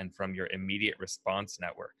world and from your immediate response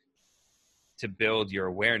network to build your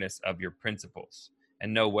awareness of your principles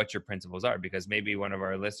and know what your principles are. Because maybe one of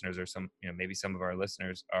our listeners, or maybe some of our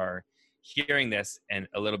listeners are hearing this and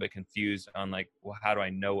a little bit confused on, like, well, how do I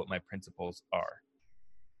know what my principles are?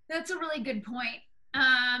 That's a really good point.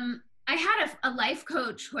 I had a life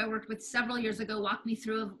coach who I worked with several years ago walk me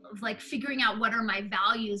through of like figuring out what are my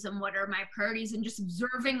values and what are my priorities, and just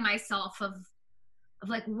observing myself of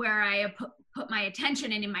like where I put my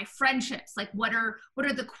attention in my friendships. Like what are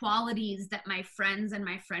the qualities that my friends and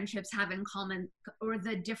my friendships have in common, or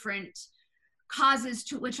the different causes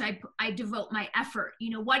to which I devote my effort. You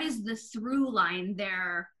know, what is the through line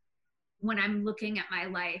there when I'm looking at my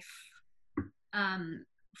life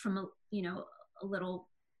from a little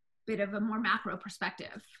bit of a more macro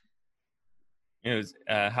perspective. It was,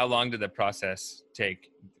 how long did the process take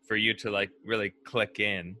for you to like really click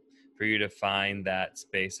in, for you to find that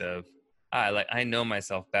space of, I know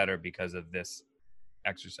myself better because of this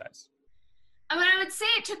exercise? I mean, I would say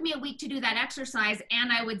it took me a week to do that exercise.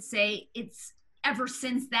 And I would say it's ever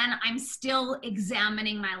since then, I'm still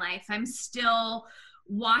examining my life. I'm still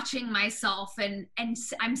watching myself, and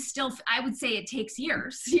I'm still, I would say it takes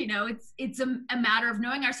years. You know, it's a matter of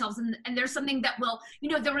knowing ourselves. And there's something that will, you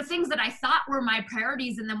know, there were things that I thought were my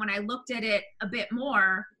priorities. And then when I looked at it a bit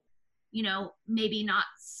more, you know, maybe not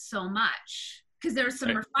so much, because there's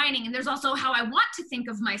some refining, and there's also how I want to think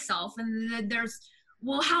of myself. And there's,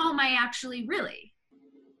 well, how am I actually really?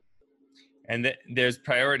 And there's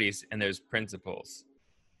priorities and there's principles,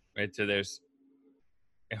 right? So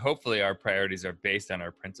hopefully our priorities are based on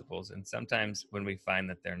our principles. And sometimes when we find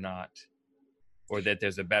that they're not, or that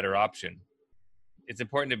there's a better option, it's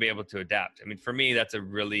important to be able to adapt. I mean, for me, that's a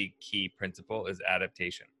really key principle, is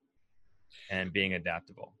adaptation and being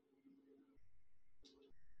adaptable.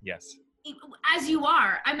 Yes. As you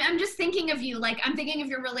are, I'm just thinking of you, like I'm thinking of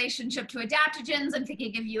your relationship to adaptogens. I'm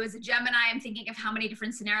thinking of you as a Gemini. I'm thinking of how many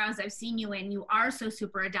different scenarios I've seen you in. You are so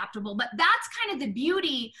super adaptable. But that's kind of the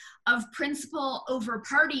beauty of principle over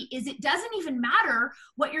party, is it doesn't even matter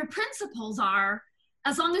what your principles are,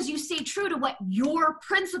 as long as you stay true to what your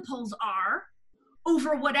principles are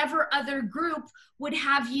over whatever other group would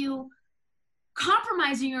have you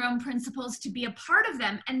compromising your own principles to be a part of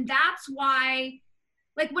them. And that's why,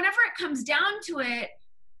 like, whenever it comes down to it,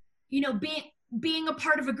 you know, being a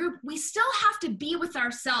part of a group, we still have to be with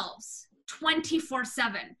ourselves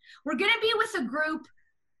 24/7. We're going to be with a group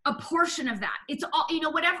a portion of that. It's all, you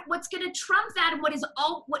know, what's going to trump that, and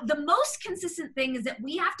what the most consistent thing is that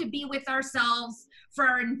we have to be with ourselves for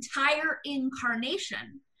our entire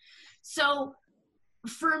incarnation. So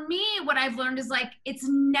for me, what I've learned is like, it's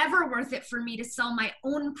never worth it for me to sell my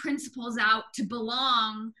own principles out to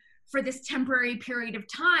belong for this temporary period of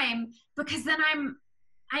time, because then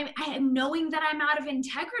I'm knowing that I'm out of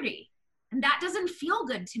integrity, and that doesn't feel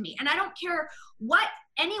good to me. And I don't care what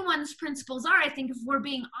anyone's principles are. I think if we're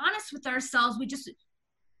being honest with ourselves,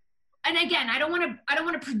 and again, I don't want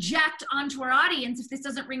to project onto our audience. If this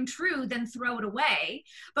doesn't ring true, then throw it away.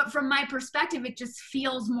 But from my perspective, it just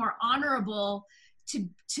feels more honorable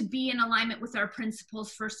to be in alignment with our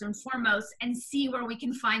principles first and foremost, and see where we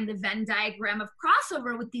can find the Venn diagram of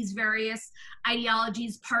crossover with these various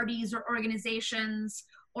ideologies, parties, or organizations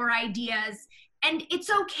or ideas. And it's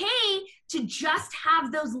okay to just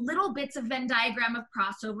have those little bits of Venn diagram of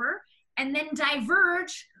crossover and then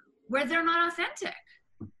diverge where they're not authentic.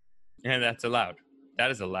 And that's allowed.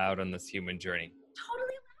 That is allowed on this human journey.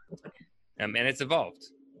 Totally allowed. And it's evolved.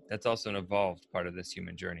 That's also an evolved part of this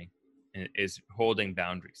human journey, is holding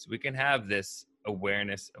boundaries. We can have this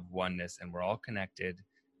awareness of oneness, and we're all connected.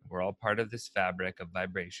 We're all part of this fabric of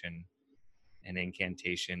vibration and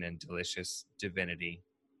incantation and delicious divinity.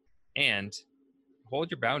 And hold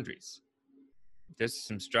your boundaries. There's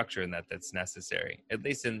some structure in that that's necessary, at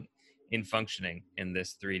least in functioning in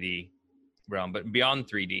this 3D realm. But beyond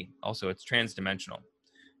 3D, also it's transdimensional.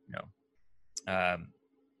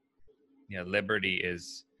 Liberty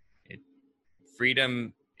is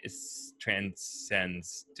freedom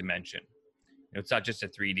transcends dimension. It's not just a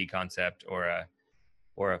 3D concept or a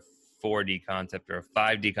 4D concept or a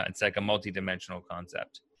 5D concept. It's like a multi-dimensional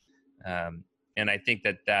concept. And I think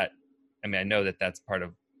I know that that's part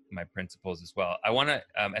of my principles as well. I want to,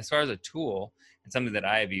 as far as a tool, and something that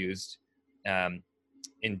I have used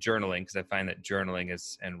in journaling, because I find that journaling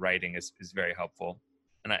and writing is very helpful.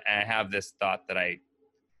 And I have this thought that I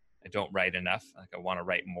don't write enough. Like, I want to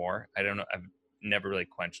write more. I don't know. I've never really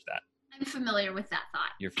quenched that. I'm familiar with that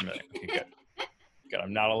thought. You're familiar. Okay, good. Good.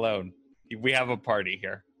 I'm not alone. We have a party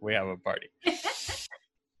here. We have a party.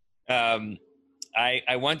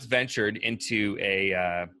 I once ventured into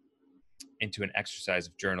an exercise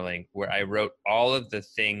of journaling where I wrote all of the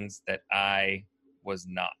things that I was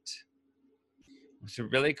not. It's a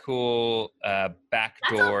really cool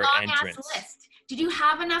backdoor entrance. List. Did you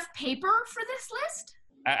have enough paper for this list?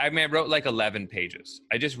 I wrote like 11 pages.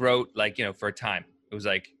 I just wrote for a time. It was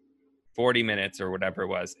like 40 minutes or whatever it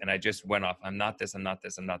was. And I just went off. I'm not this, I'm not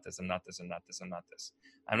this, I'm not this, I'm not this, I'm not this, I'm not this.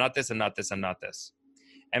 I'm not this, I'm not this, I'm not this.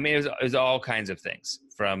 I mean, it was all kinds of things,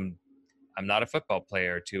 from I'm not a football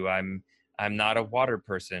player to I'm not a water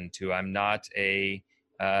person to I'm not a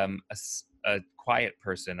quiet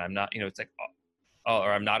person. I'm not, it's like,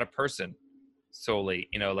 or I'm not a person solely,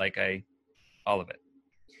 all of it.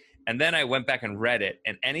 And then I went back and read it,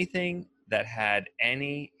 and anything that had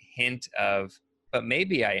any hint of, but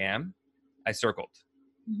maybe I am, I circled.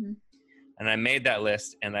 Mm-hmm. And I made that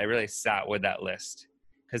list, and I really sat with that list,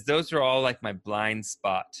 because those are all like my blind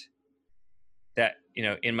spot that,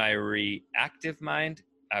 in my reactive mind,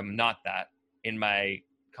 I'm not that. In my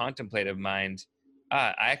contemplative mind,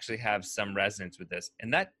 I actually have some resonance with this.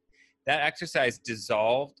 And that exercise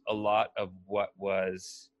dissolved a lot of what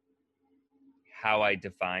was how I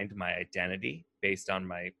defined my identity based on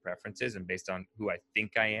my preferences and based on who I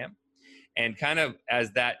think I am. And kind of as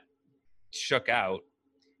that shook out,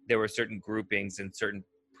 there were certain groupings and certain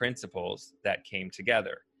principles that came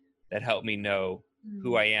together that helped me know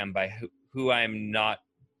who I am by who I'm not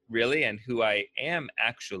really and who I am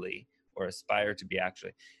actually, or aspire to be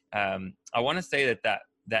actually. I want to say that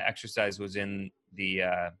exercise was in the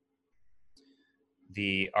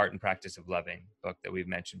Art and Practice of Loving book that we've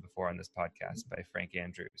mentioned before on this podcast by Frank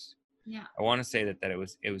Andrews. Yeah. I want to say that it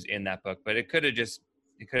was in that book, but it could have just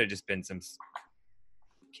been some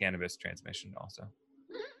cannabis transmission also.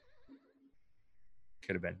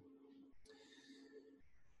 Could have been.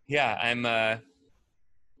 Yeah,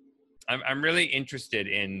 I'm really interested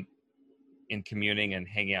in communing and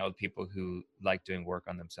hanging out with people who like doing work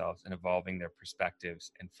on themselves and evolving their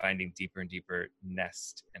perspectives and finding deeper and deeper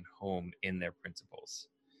nest and home in their principles.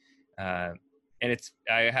 And it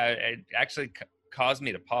actually caused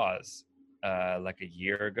me to pause like a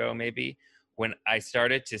year ago, maybe, when I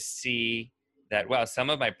started to see that, wow, some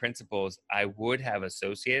of my principles I would have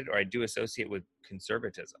associated, or I do associate with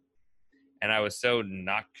conservatism. And I was so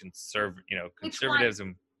not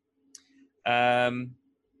conservatism.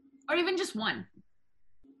 Or even just one.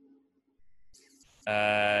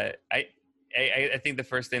 I think the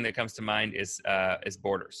first thing that comes to mind is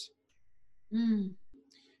borders. And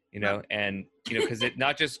because it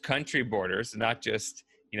not just country borders, not just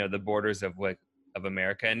the borders of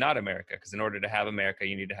America and not America. Because in order to have America,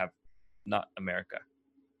 you need to have not America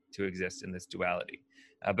to exist in this duality.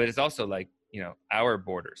 but it's also like, our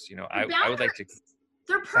borders. I would like to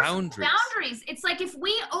they're personal boundaries. boundaries. It's like if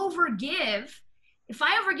we overgive, if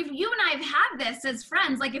I overgive, you and I have had this as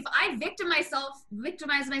friends. Like if I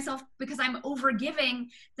victimize myself because I'm overgiving,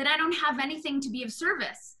 then I don't have anything to be of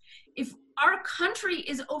service. If our country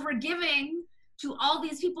is overgiving to all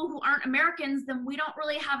these people who aren't Americans, then we don't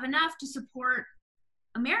really have enough to support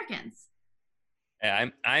Americans.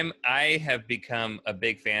 I have become a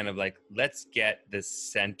big fan of like, let's get the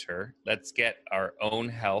center, let's get our own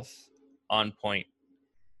health on point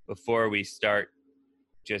before we start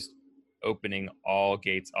just opening all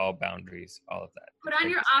gates, all boundaries, all of that. Put on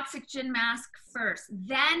your oxygen mask first,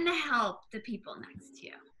 then help the people next to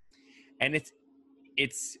you. And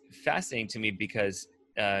it's fascinating to me because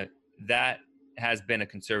that has been a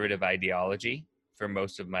conservative ideology for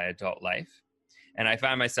most of my adult life. And I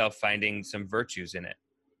find myself finding some virtues in it.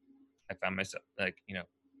 I found myself like,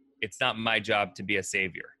 it's not my job to be a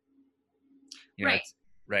savior. Right.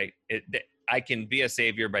 Right. I can be a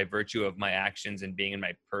savior by virtue of my actions and being in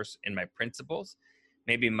my principles.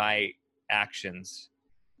 Maybe my actions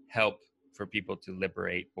help for people to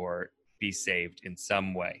liberate or be saved in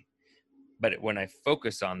some way. But when I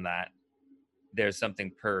focus on that, there's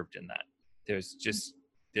something perved in that.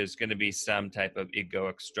 There's going to be some type of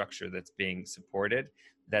egoic structure that's being supported.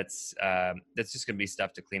 That's just going to be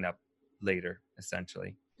stuff to clean up later,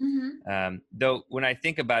 essentially. Mm-hmm. Though when I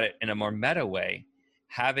think about it in a more meta way,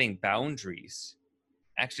 having boundaries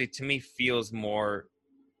actually to me feels more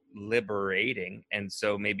liberating, and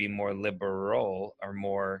so maybe more liberal or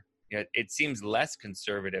more, it seems less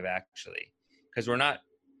conservative actually, because we're not,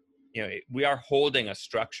 we are holding a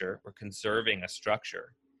structure, we're conserving a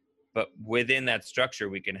structure, but within that structure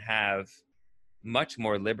we can have much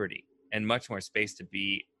more liberty and much more space to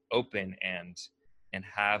be open and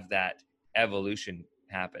have that evolution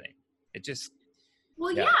happening. It just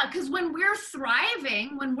because when we're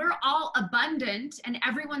thriving, when we're all abundant and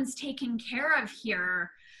everyone's taken care of here,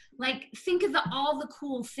 like think of all the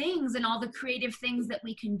cool things and all the creative things that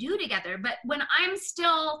we can do together. But when I'm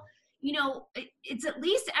still, it's at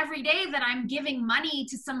least every day that I'm giving money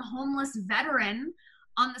to some homeless veteran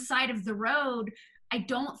on the side of the road, I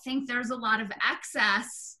don't think there's a lot of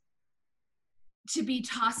excess to be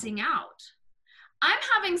tossing out. I'm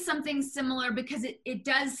having something similar because it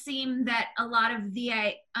does seem that a lot of the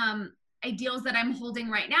ideals that I'm holding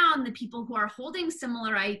right now and the people who are holding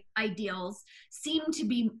similar ideals seem to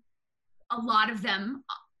be, a lot of them,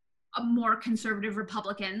 more conservative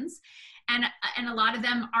Republicans, and a lot of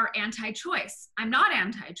them are anti-choice. I'm not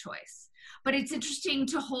anti-choice, but it's interesting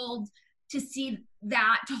to hold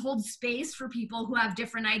space for people who have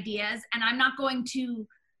different ideas, and I'm not going to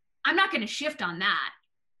shift on that.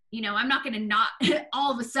 I'm not going to not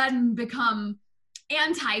all of a sudden become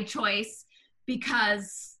anti-choice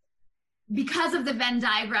because of the Venn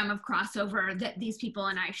diagram of crossover that these people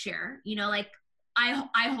and I share. Like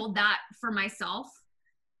I hold that for myself.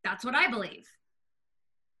 That's what I believe.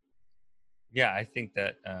 Yeah, I think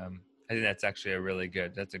that's actually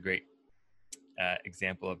that's a great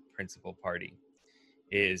example of principle party,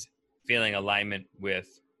 is feeling alignment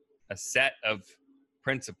with a set of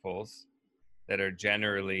principles that are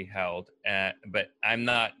generally held, but I'm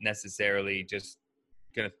not necessarily just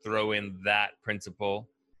going to throw in that principle.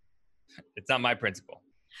 It's not my principle.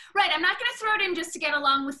 Right. I'm not going to throw it in just to get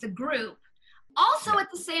along with the group. Also, at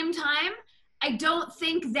the same time, I don't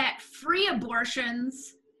think that free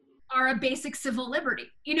abortions are a basic civil liberty.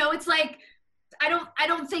 It's like, I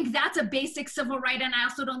don't think that's a basic civil right, and I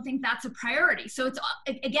also don't think that's a priority. So it's,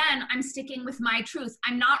 again, I'm sticking with my truth.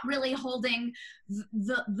 I'm not really holding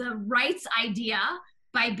the rights idea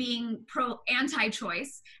by being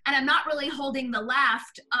anti-choice, and I'm not really holding the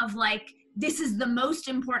left of like, this is the most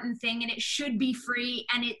important thing and it should be free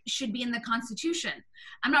and it should be in the Constitution.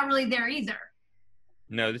 I'm not really there either.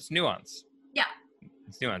 No, it's nuance. Yeah.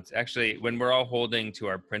 It's nuance. Actually, when we're all holding to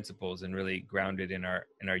our principles and really grounded in our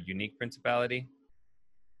unique principality,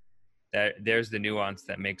 there's the nuance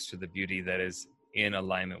that makes for the beauty that is in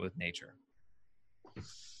alignment with nature.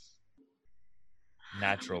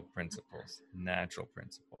 Natural principles.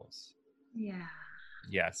 Yeah.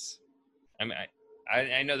 Yes. I mean,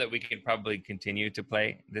 I know that we can probably continue to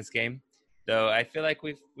play this game, though I feel like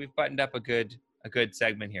we've buttoned up a good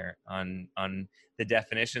segment here on the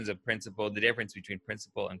definitions of principle, the difference between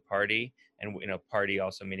principle and party, and party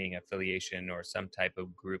also meaning affiliation or some type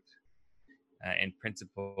of group, and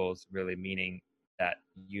principles really meaning that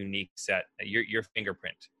unique set, your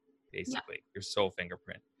fingerprint, basically, your soul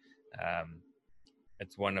fingerprint.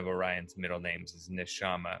 It's one of Orion's middle names is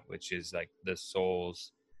Neshama, which is like the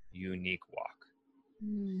soul's unique walk.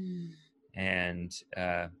 and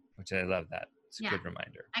which I love that. It's a good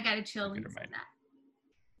reminder. I got to chill when you said that.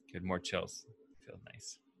 Good, more chills. Feel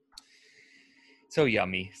nice. So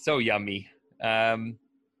yummy, so yummy.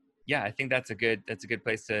 Yeah, I think that's a good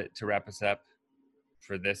place to wrap us up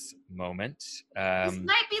for this moment. This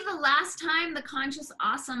might be the last time the Conscious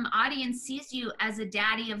Awesome audience sees you as a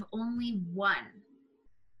daddy of only one.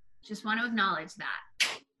 Just want to acknowledge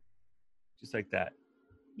that. Just like that.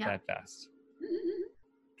 Yep. That fast.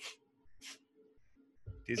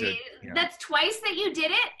 These are, that's twice that you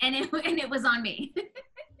did it, and it was on me.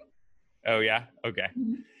 Oh yeah? Okay.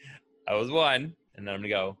 I was 1, and then I'm gonna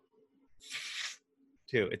go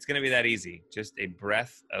 2. It's gonna be that easy. Just a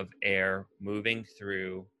breath of air moving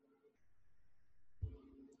through.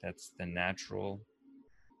 That's the natural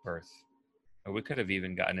birth. Or we could have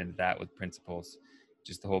even gotten into that with principles.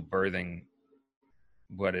 Just the whole birthing.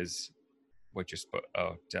 What you're supposed.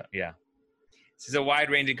 Oh, yeah. This is a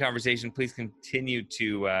wide-ranging conversation. Please continue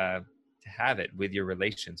to have it with your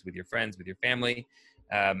relations, with your friends, with your family,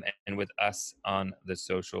 and with us on the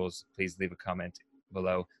socials. Please leave a comment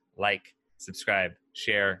below. Like, subscribe,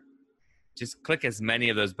 share. Just click as many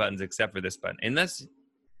of those buttons except for this button. Unless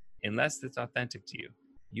it's authentic to you.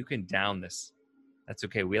 You can down this. That's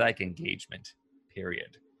okay. We like engagement,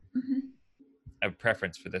 period. Mm-hmm. I have a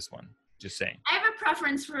preference for this one. Just saying. I have a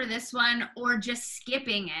preference for this one or just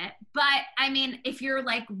skipping it. But I mean, if you're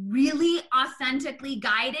like really authentically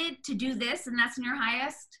guided to do this and that's in your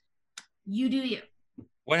highest, you do you.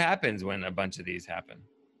 What happens when a bunch of these happen?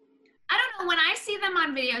 I don't know. When I see them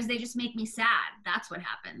on videos, they just make me sad. That's what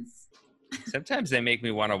happens. Sometimes they make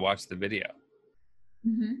me want to watch the video.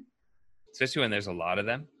 Mm-hmm. Especially when there's a lot of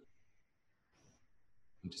them.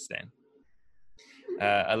 I'm just saying.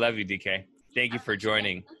 I love you, DK. Thank you for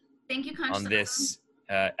joining. Thank you, Conscious on this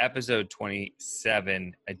episode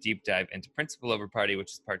 27, a deep dive into Principle Over Party,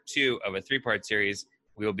 which is part 2 of a 3-part series.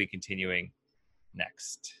 We will be continuing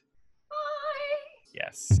next. Bye.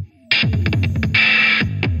 Yes.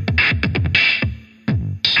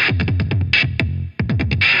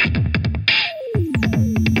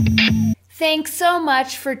 Thanks so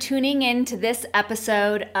much for tuning in to this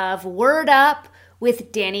episode of Word Up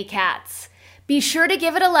with Danny Katz. Be sure to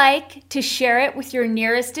give it a like, to share it with your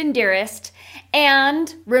nearest and dearest,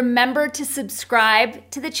 and remember to subscribe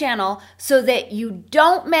to the channel so that you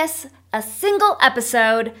don't miss a single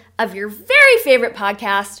episode of your very favorite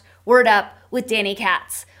podcast, Word Up with Danny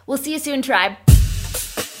Katz. We'll see you soon, tribe.